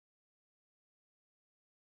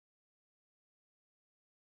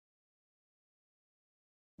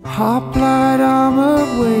Hoplite armor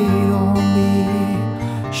weight on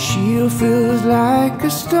me, shield feels like a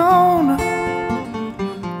stone.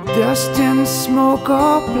 Dust and smoke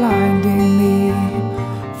are blinding me,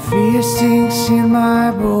 fear sinks in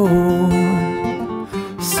my bones.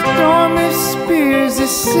 Stormy spears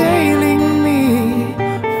assailing me,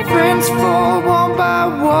 friends fall one by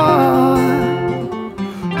one.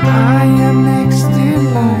 I am next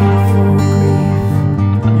in line for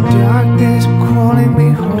grief, darkness calling me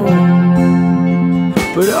home.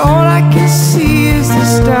 But all I can see is the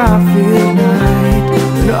star-filled night,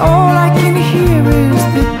 and all I can hear is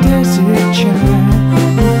the desert chime,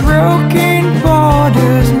 broken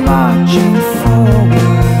borders marching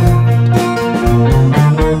forward.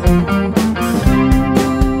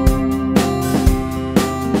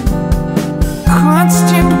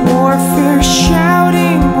 Constant warfare,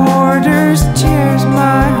 shouting orders tears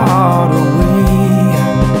my heart away.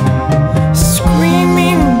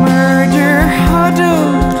 Screaming murder,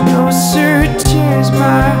 huddled closer, tears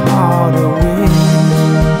my heart away.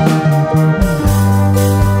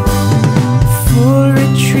 Full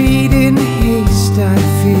retreat in haste, I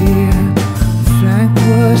fear, flank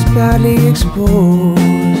was badly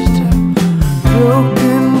exposed.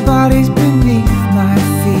 Broken bodies beneath my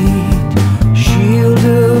feet, shield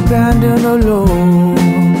abandoned alone.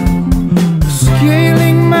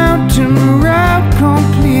 Scaling mountain route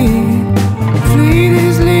complete, fleet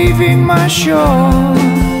is leaving my shore.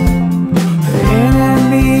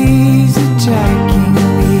 Enemies attacking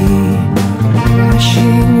me,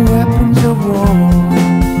 flashing weapons of war.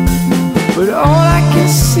 But all I can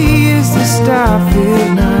see is the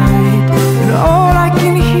star-filled night, and all I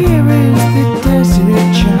can hear is the desert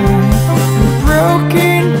chime, and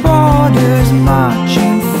broken borders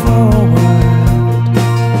marching forward.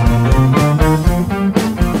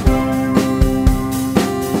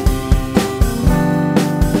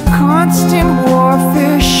 Constant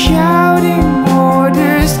warfare, shouting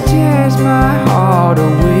orders tears my heart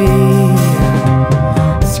away.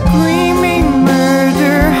 Screaming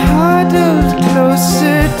murder, huddled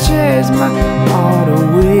closer, tears my heart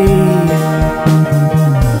away.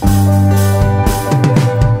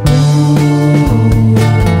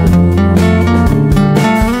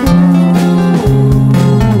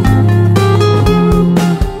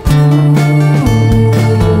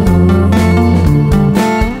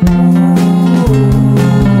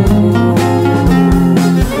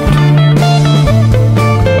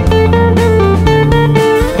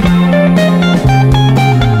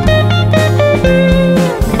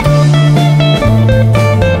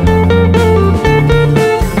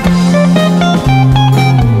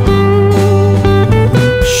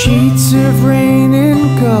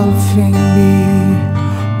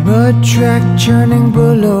 Mud track churning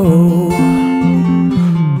below,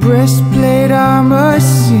 breastplate armor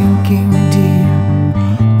sinking deep.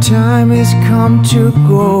 Time has come to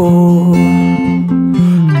go.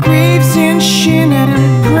 Graves in shin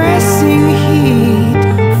and pressing heat,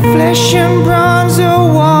 flesh and bronze are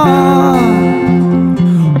one.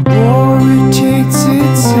 War rotates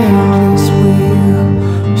its endless wheel,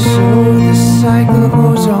 so the cycle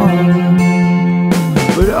goes on.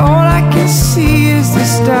 But all I can see is the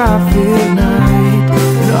star-filled night,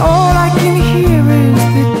 and all I can hear is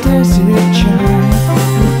the desert chime,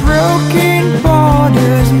 and broken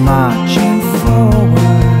borders marching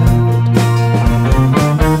forward.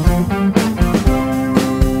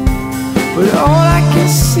 But all I can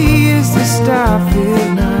see is the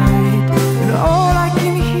star-filled night.